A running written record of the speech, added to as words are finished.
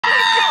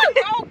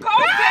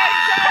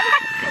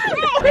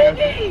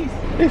piggies!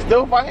 They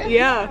still fighting?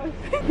 Yeah.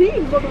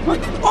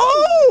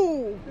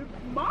 Oh!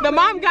 The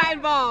mom got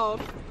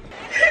involved.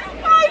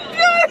 Oh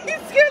god, he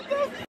scared the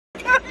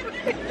out of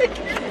me.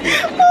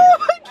 Oh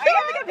my god. Are you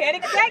having a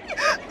panic attack?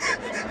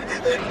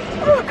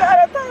 Oh god,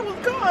 I thought it was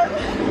gone.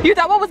 You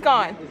thought what was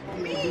gone?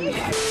 Me.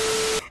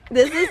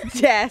 This is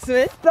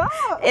Jasmine.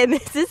 Stop. And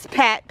this is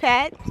Pat.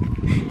 And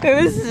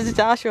this is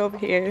Joshua over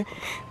here.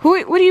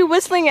 What are you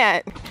whistling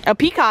at? A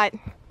peacock.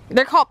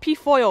 They're called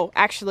peafoil,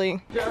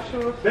 actually.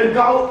 Joshua. The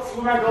goats.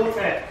 Where my goats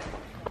at?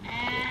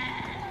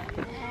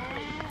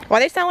 Why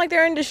they sound like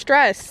they're in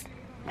distress?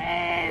 Y'all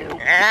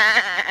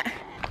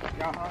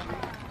hungry?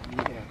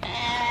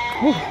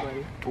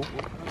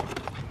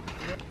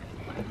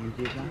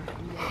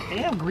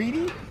 Damn,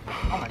 greedy.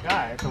 Oh my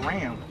god, it's a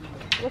ram.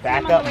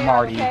 Back up,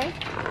 Marty. Okay?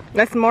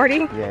 That's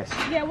Marty? Yes.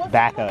 Yeah,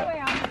 back up.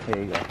 There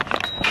you go.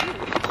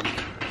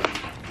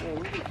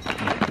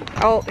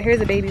 Oh,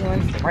 here's a baby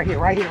one. Right here,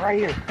 right here, right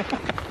here.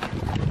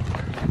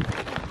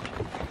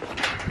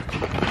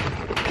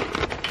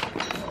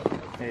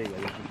 There you go.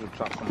 You can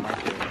drop some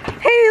right there.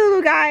 Hey,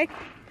 little guy.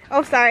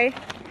 Oh, sorry.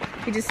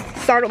 He just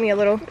startled me a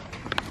little.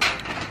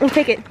 Oh,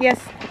 take it. Yes.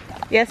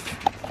 Yes.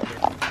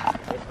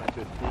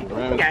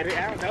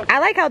 I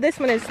like how this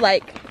one is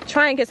like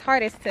trying his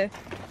hardest to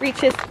reach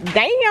his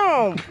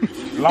damn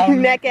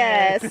long neck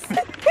ass.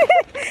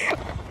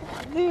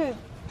 Dude.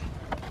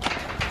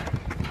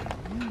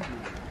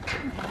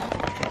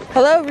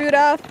 Hello,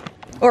 Rudolph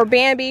or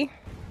Bambi.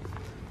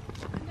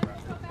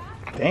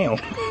 Damn.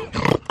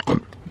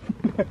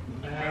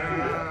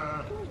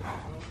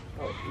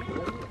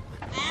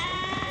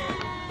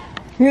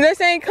 They're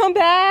saying, come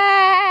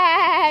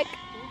back!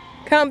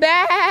 Come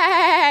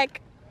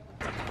back!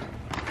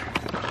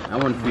 I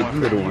want to feed the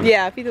little one.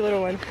 Yeah, feed the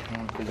little one.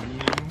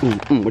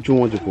 What you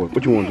want it for?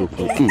 What you want it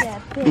for?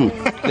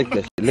 Lick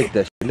that shit, lick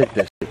that shit, lick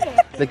that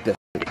shit, lick that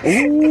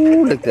shit.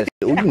 Ooh, lick that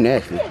shit. Ooh, you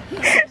nasty.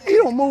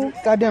 You don't move.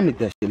 Goddamn, lick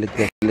that shit, lick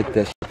that shit, lick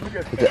that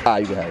shit. Ah,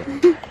 you got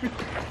it.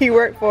 He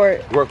worked for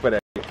it. Work for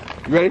that shit.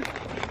 You ready?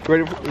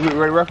 Ready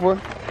to work for it?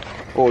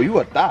 Oh, you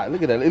a thigh.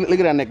 Look at that. Look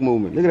at that neck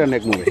movement. Look at that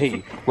neck movement.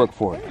 Hey, work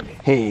for it.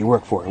 Hey,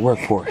 work for it. Work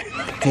for it.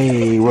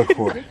 Hey, work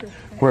for it.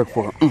 Work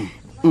for it.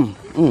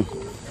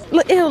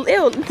 Look, ew.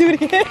 Do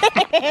it again.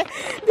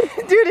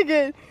 Do it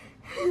again.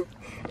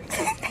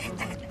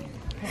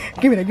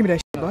 Give me that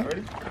shit, boy.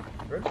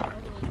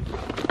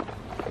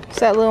 What's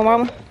that, little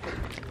mama?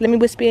 Let me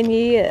whisper in your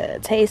ear.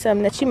 Tell you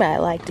something that you might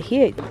like to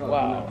hear.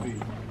 Wow.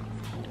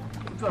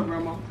 What's up,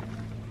 Grandma?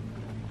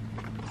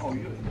 Oh,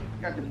 you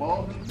got your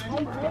balls in the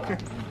same?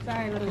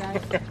 Sorry, little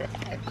guys.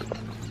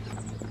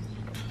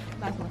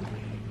 Last one.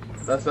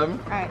 That's 7?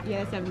 Alright,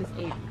 yeah, 7 is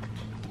 8.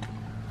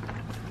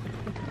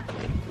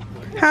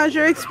 How's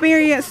your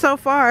experience so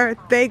far?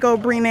 They go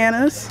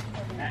Bree-nanas.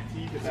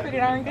 It's pretty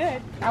darn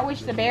good. I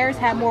wish the bears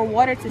had more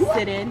water to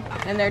sit in,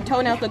 and their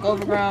toenails look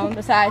overgrown.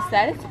 Besides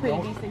that, it's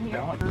pretty decent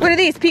here. What are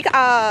these? They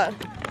emus.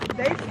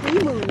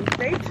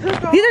 They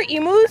took off. These are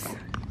emus?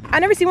 I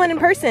never see one in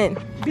person.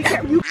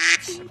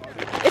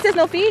 It says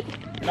no feet?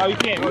 No, you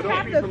can't. You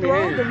have to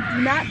throw them.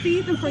 Do not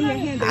feed them from your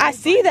hand. I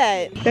see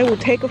that. They will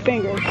take a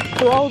finger,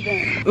 throw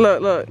them.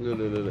 Look.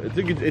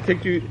 It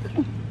took you.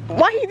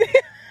 Why you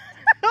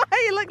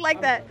Why you look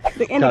like that?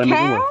 In the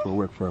cow?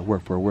 Work for it.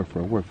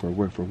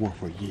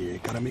 Yeah,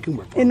 gotta make him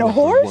work for it. In the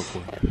horse?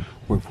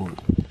 Work for it.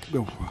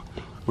 Go for it.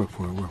 Work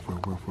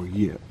for it.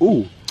 Yeah.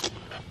 Ooh.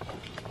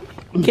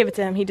 Give it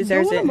to him. He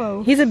deserves it.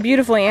 He's a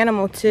beautiful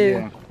animal too.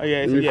 Yeah. Oh yeah.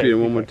 Let me see it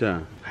one more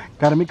time.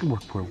 Gotta make him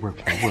work for it. Work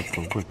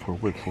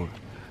for it.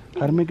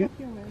 Gotta make it.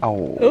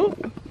 Oh. Ooh.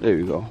 There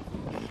you go.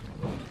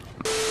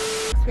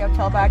 We have to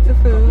tell back to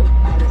food.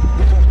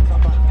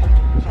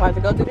 I have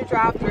to go through the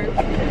drive-thru.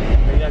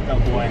 There you go,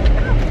 boy.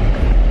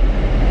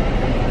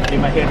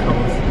 Need my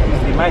headphones.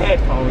 Need my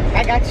headphones.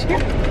 I got you.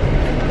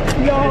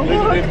 Yo.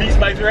 The Beast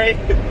Bites Ray.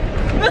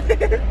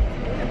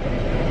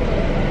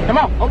 Come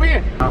on, over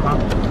here. Oh,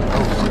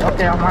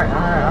 okay, all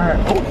right.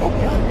 Oh,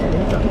 okay.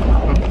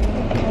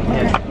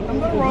 Yes. I'm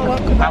gonna roll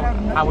up.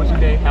 How was your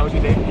day?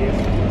 Yes.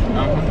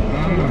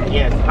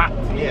 Yes, hot.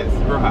 Yes,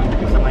 real hot.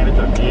 Somebody in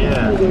the truck.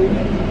 Yeah.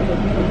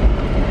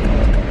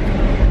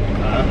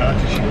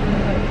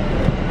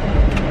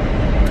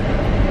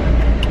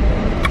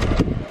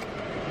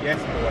 Yes,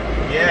 boy.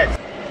 Yes.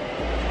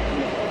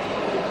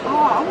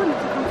 Oh, I wanted to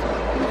come to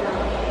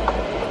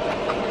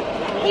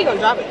How you gonna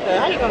drop it?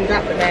 How you gonna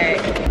drop the bag?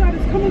 God,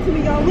 it's coming to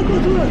me, y'all. Look.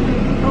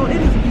 Oh,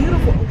 it is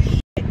beautiful. Oh,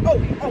 shit.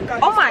 Oh, God.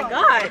 Oh, my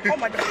God. Oh,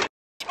 my God.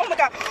 Oh, my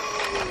God.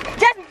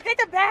 Jasmine, take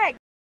the bag.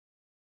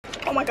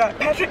 Oh, my God.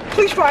 Patrick,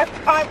 please drive.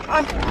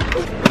 I'm...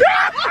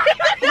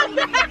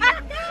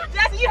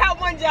 Jasmine, you have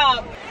one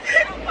job.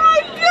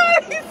 Oh,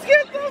 God. He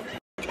scared the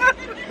out of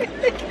me.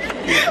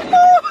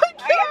 Oh, my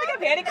God. Are you having a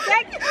panic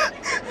attack?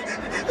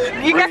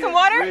 You got some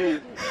water?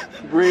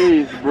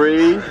 Breathe.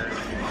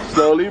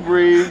 Slowly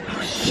breathe.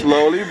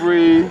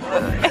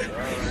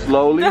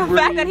 The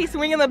fact that he's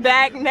swinging the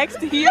bag next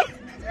to you.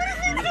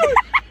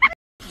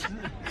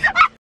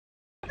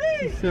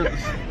 He took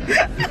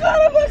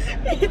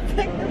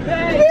the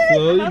bag.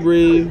 Slowly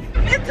breathe.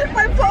 It took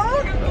my phone.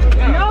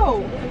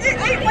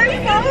 ate my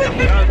phone.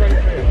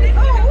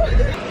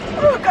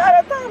 Oh God,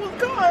 I thought it was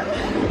gone.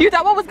 You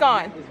thought what was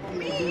gone?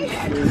 Me.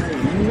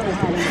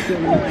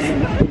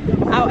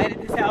 I'll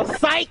edit this out.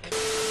 Psych.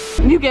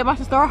 You get about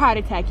to start a heart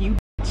attack, you.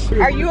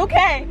 Are you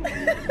okay?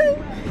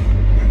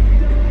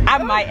 I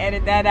might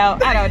edit that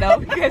out. I don't know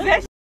because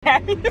that shit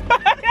happened.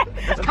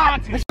 It's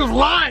content. She was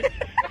lying.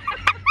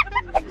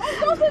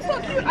 Those are so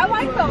cute. I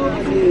like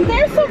those.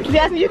 They're so cute.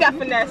 Jasmine, you got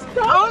finesse.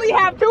 I only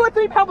have 2 or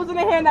 3 pebbles in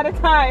the hand at a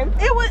time.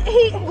 It was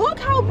look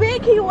how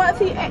big he was.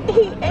 He ate the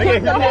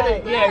whole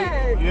bag.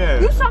 Yeah.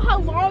 You saw how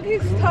long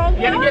his tongue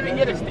was?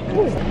 Get it.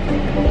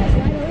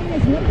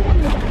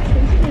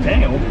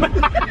 Damn.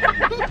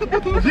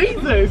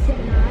 Jesus.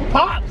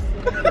 Pops.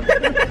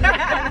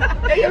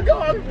 There you go.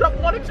 I'm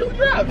 1 or 2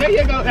 drops. There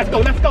you go. Let's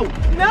go. No.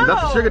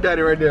 That's the sugar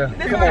daddy right there.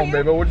 Come on,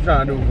 baby. What you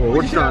trying to do for?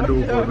 What you trying to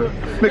do for?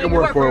 Make him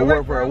work for it.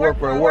 Work for it. Make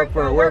him work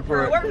for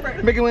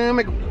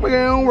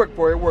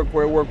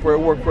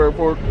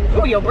it.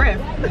 Ooh, your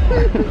breath.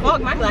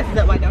 Fog my glasses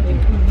up, why don't you?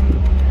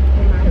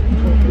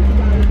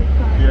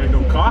 Yeah,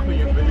 no coffee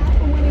in me.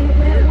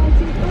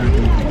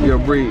 Yo,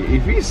 Bree,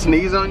 if he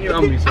sneeze on you,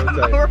 I'm gonna be so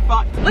tight. We're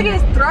fucked. Look at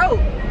his throat.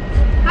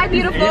 Hi,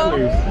 beautiful.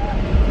 Antlers.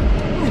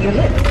 Your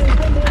lips.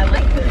 I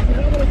like this.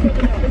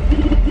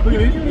 Look at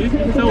these.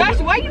 Gosh,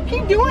 why you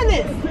keep doing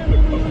this?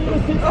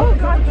 Oh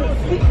God, your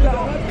feet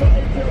though.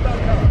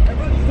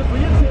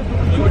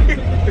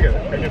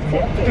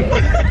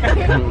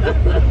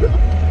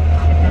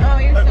 Oh,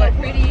 you're so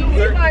pretty.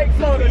 He's like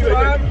so the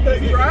driver.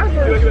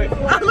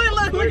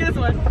 Look at this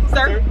one.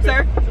 Sir.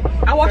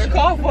 I watched your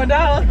car for $1.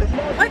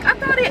 Like I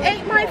thought it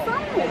ate my phone.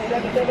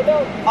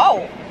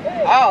 Oh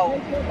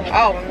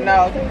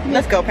no.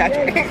 Let's go,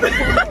 Patrick.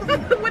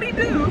 What'd he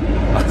do?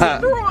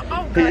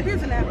 Oh God,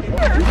 here's an apple.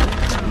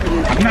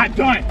 I'm not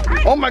done.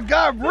 Oh my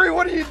God, Bree,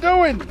 what are you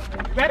doing?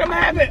 Let him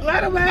have it.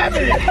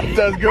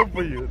 That's good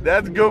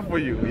for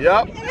you.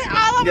 Yup.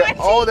 Yeah.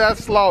 Oh,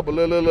 that's slobber.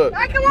 Look.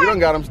 You done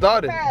got him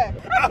started.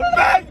 I'm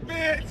back,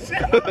 bitch.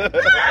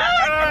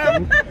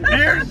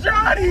 Here's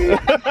Johnny.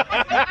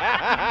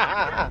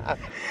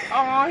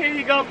 Oh, here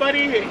you go,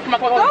 buddy. Come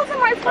on. Those are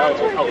my friends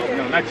right Oh, there.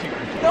 no, not you.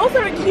 Those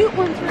are the cute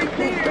ones right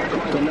there.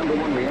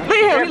 Look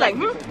at him, he's like,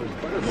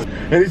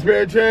 Any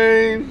spare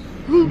change?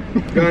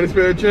 Got any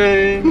spare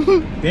change?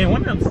 Damn,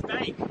 one of them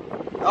stank.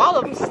 all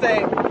of them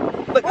stink.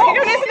 Look, you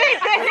do this thing.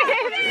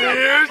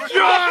 Here's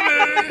Johnny.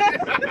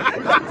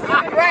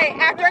 Right,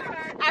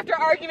 after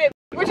argument.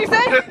 What you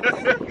say?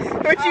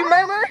 What you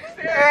murmur?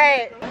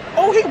 Right.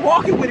 Oh, he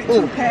walking with it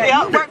too, Pat.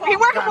 Yeah, he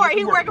working for it.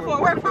 He working for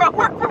it. Work for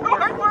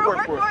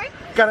it.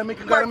 Gotta make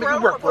it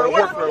work for it.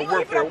 Gotta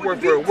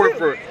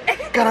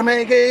make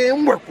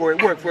it work for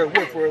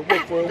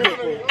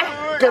it.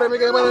 Gotta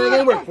make it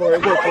work for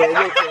it.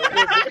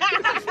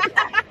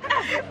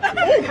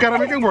 Gotta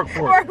make it work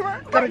for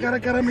it.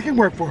 Gotta make it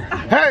work for it.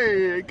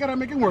 Hey, gotta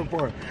make it work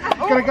for it.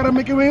 Gotta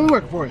make it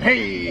work for it.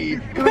 Hey,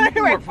 gotta make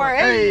it work for it.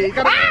 Hey,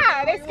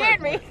 ah, they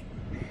scared me.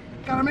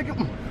 Gotta make it.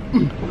 All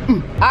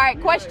right,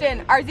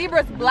 question: are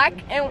zebras black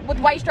and with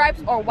white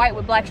stripes or white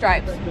with black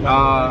stripes?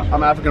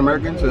 I'm African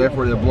American, so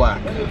therefore they're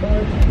black.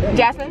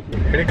 Jasmine?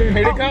 Here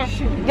they come.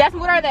 Jasmine,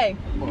 what are they?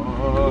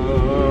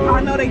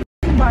 I know they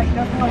bite.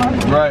 That's all I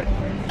know. Right.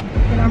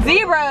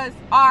 Zebras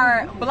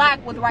are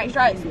black with white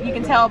stripes. You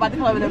can tell by the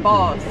color of their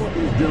balls.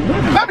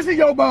 Let me see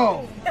your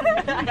balls.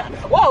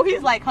 Whoa,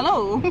 he's like,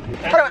 hello. Hold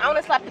on, I want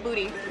to slap the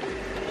booty.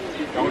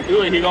 Don't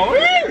do it. He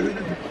going.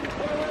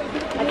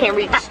 I can't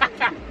reach. Just slap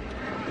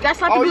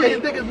the Oh booty. yeah,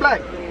 his dick is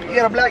black. He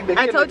got a black dick.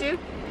 I told you.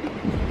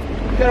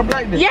 He got a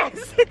black dick.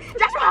 Yes.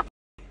 That's my.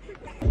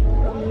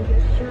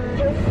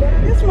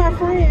 This my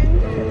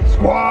friend.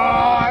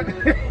 Squad. Oh,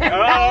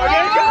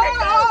 there you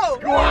go.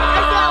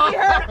 Squad. We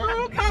heard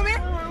crew coming.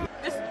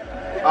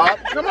 Up,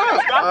 come on.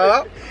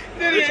 Up.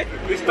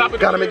 Stop it.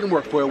 Gotta make him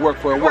work for it. Work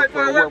for it.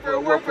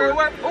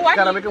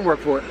 Gotta make him work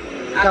for it.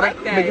 Gotta make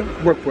him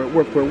work for it.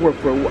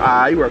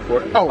 Ah, you work for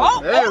it.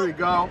 Oh, there we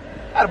go.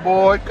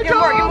 Attaboy. Good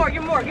job.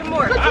 Get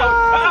more.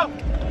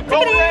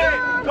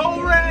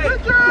 Go red.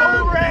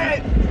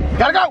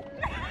 Gotta go.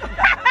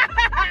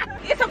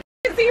 It's a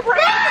zebra.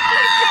 Go,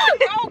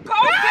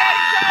 Daddy.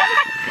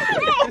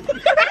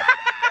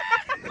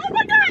 Oh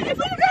my God, it's a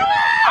zebra.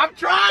 I'm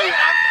trying.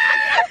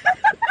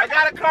 I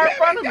got a car in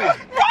front of me. Roll it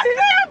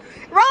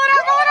out.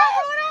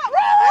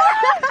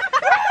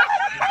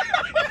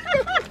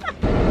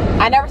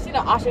 I never seen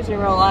an ostrich in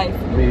real life.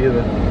 Me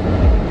either.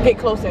 Get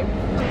closer.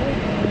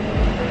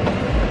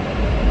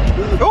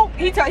 Oh,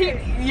 he's I'm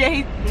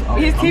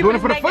doing it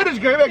for the footage,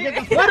 girl. I get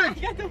the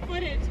footage. Get the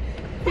footage.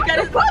 You got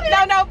it.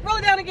 No, roll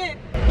it down again.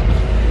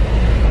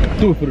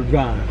 Do it for the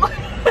drive.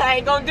 I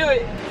ain't gonna do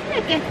it.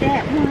 Look at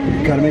that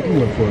one. Gotta make him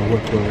work for it.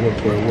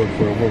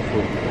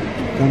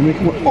 Gotta make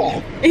him work.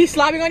 Oh, He's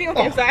slobbing on you?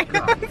 Okay, I'm sorry.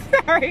 I'm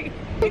sorry.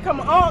 He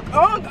come oh,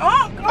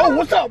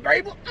 what's up,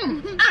 baby?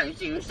 I ain't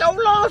seen you so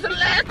long since the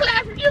last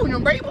class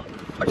reunion, baby.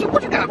 What you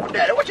got for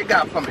daddy? What you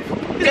got for me?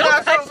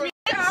 Don't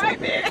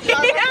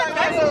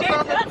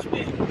touch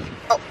me.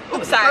 Oh,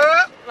 I'm sorry.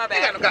 My bad.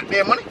 You got no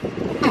goddamn money.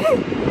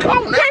 Come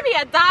on now. Give me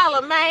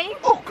 $1, man.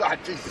 Oh, God,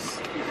 Jesus.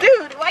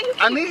 Dude, why you?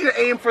 I need you to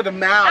aim for the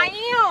mouth. I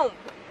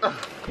am.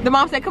 The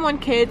mom said, "Come on,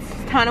 kids,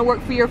 it's time to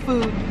work for your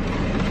food."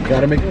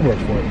 Gotta make him work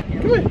for it.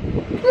 Come here.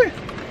 Come here.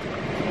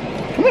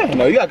 Come here.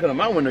 No, you gotta come to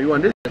my window. You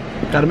want this?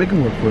 Gotta make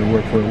him work for it.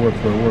 Work for it. Work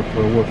for it. Work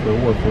for it. Work for it.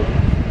 Work for it.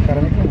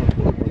 Gotta make him work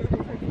for it.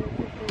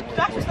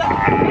 Josh was like,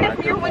 "Get up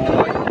from your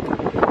window."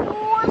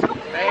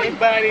 Hey,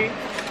 buddy.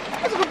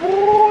 Let's go,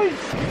 boys.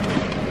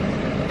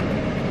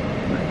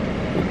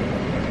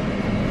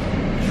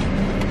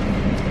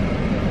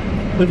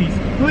 Please,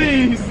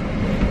 please.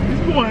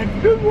 Just one.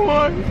 Just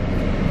one.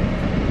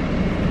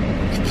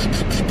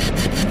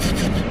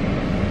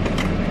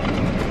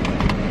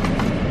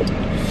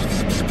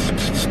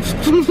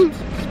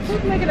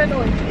 Who's making a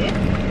noise?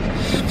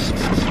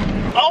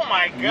 Oh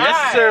my God.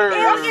 Yes, sir.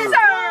 Yes,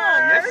 sir.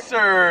 Yes,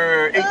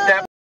 sir. Eat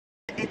that.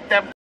 Eat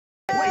that. Eat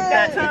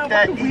that. Eat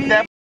that. Eat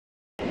that.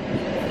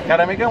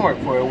 Gotta make him work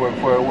for it. Work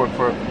for it. Work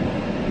for it.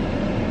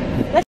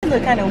 That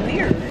look kind of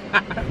weird.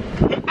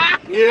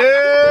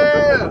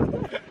 Yeah.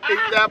 Eat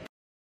that.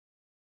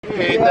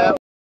 Eat that.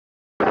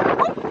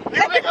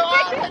 You make a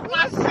lot of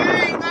my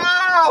seat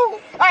now. All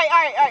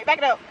right, back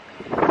it up.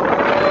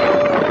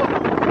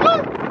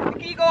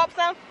 Can you go up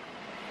some?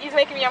 He's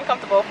making me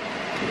uncomfortable.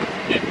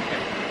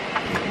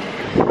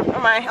 Oh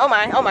my, oh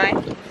my, oh my.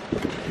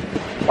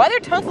 Why their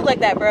tongues look like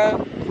that, bro?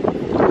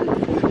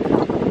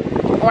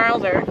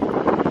 Wowzer.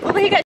 Look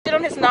like he got shit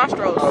on his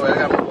nostrils. Oh, I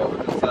got my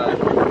over this side.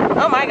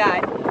 Oh my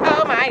God.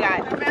 Oh my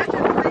God.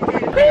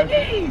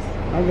 Piggies!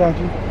 I got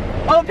you.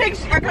 Oh, the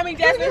pigs are coming,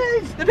 Jasmine.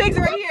 The pigs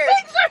are right here. The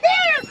pigs are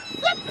here!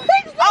 The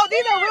pigs! Oh,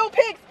 these are real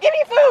pigs. Give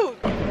me food.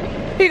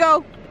 Here you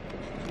go.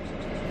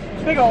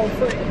 Big old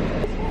food.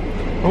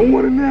 I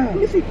want it now. Let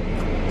me see.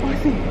 Oh, I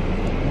see.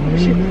 Oh,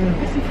 shit.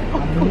 I see.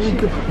 Oh,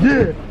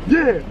 shit.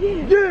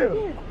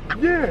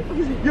 Yeah.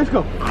 Let's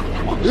go.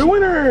 The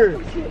winner.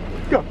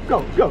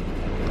 Go.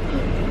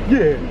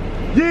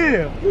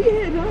 Yeah.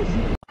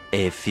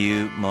 A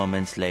few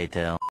moments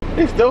later.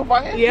 They still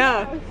fighting?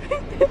 Yeah.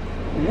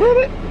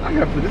 Really? I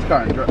gotta put this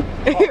car in drive.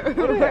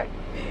 Put it back.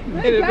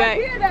 In the back.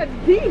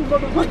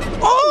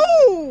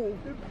 Oh!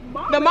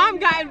 The mom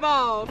got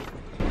involved.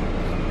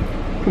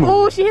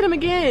 Oh, she hit him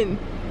again.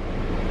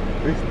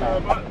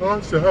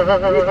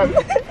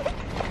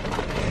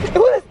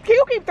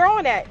 You keep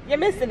throwing that. You're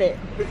missing it.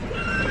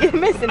 You're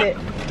missing it.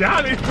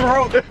 Down his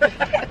throat.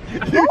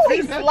 Oh,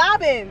 he's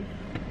slobbing.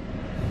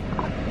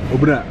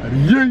 Open that.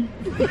 Yay.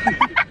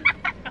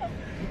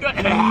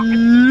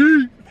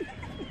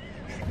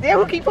 Damn,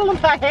 who keep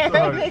pulling my hair?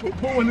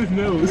 Pulling his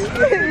nose.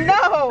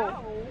 No.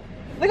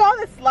 Look at all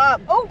this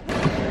slob. Oh.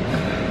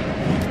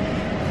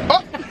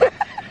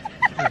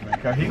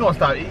 He gonna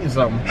start eating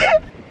something.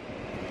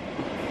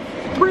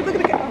 Bree, look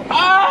at the cow.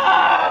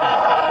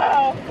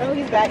 Oh,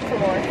 he's back some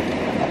more.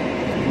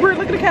 Bree,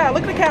 look at the cow.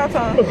 Look at the cow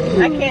tongue.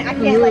 I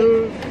can't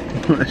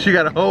like. She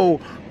got a whole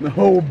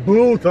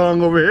bull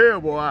tongue over here,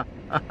 boy.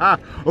 A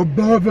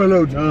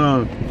buffalo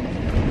tongue.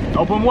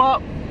 Open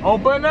up.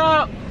 Open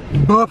up.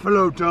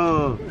 Buffalo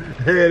tongue.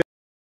 Hey.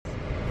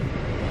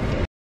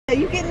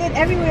 You getting it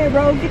everywhere,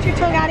 bro. Get your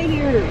tongue out of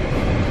here.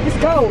 Let's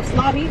go.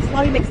 Slobby.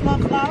 Slobby makes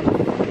slob.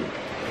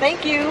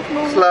 Thank you.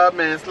 Slum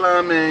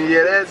man,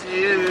 yeah, that's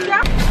you.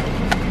 Yeah.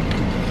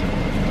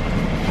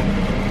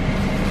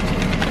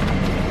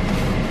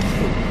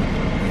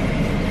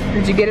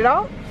 Did you get it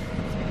all?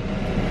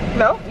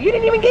 No, you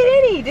didn't even get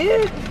any,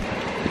 dude.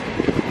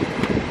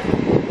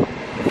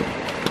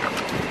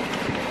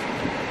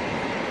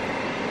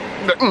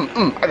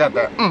 I got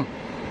that.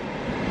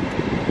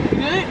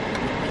 Good.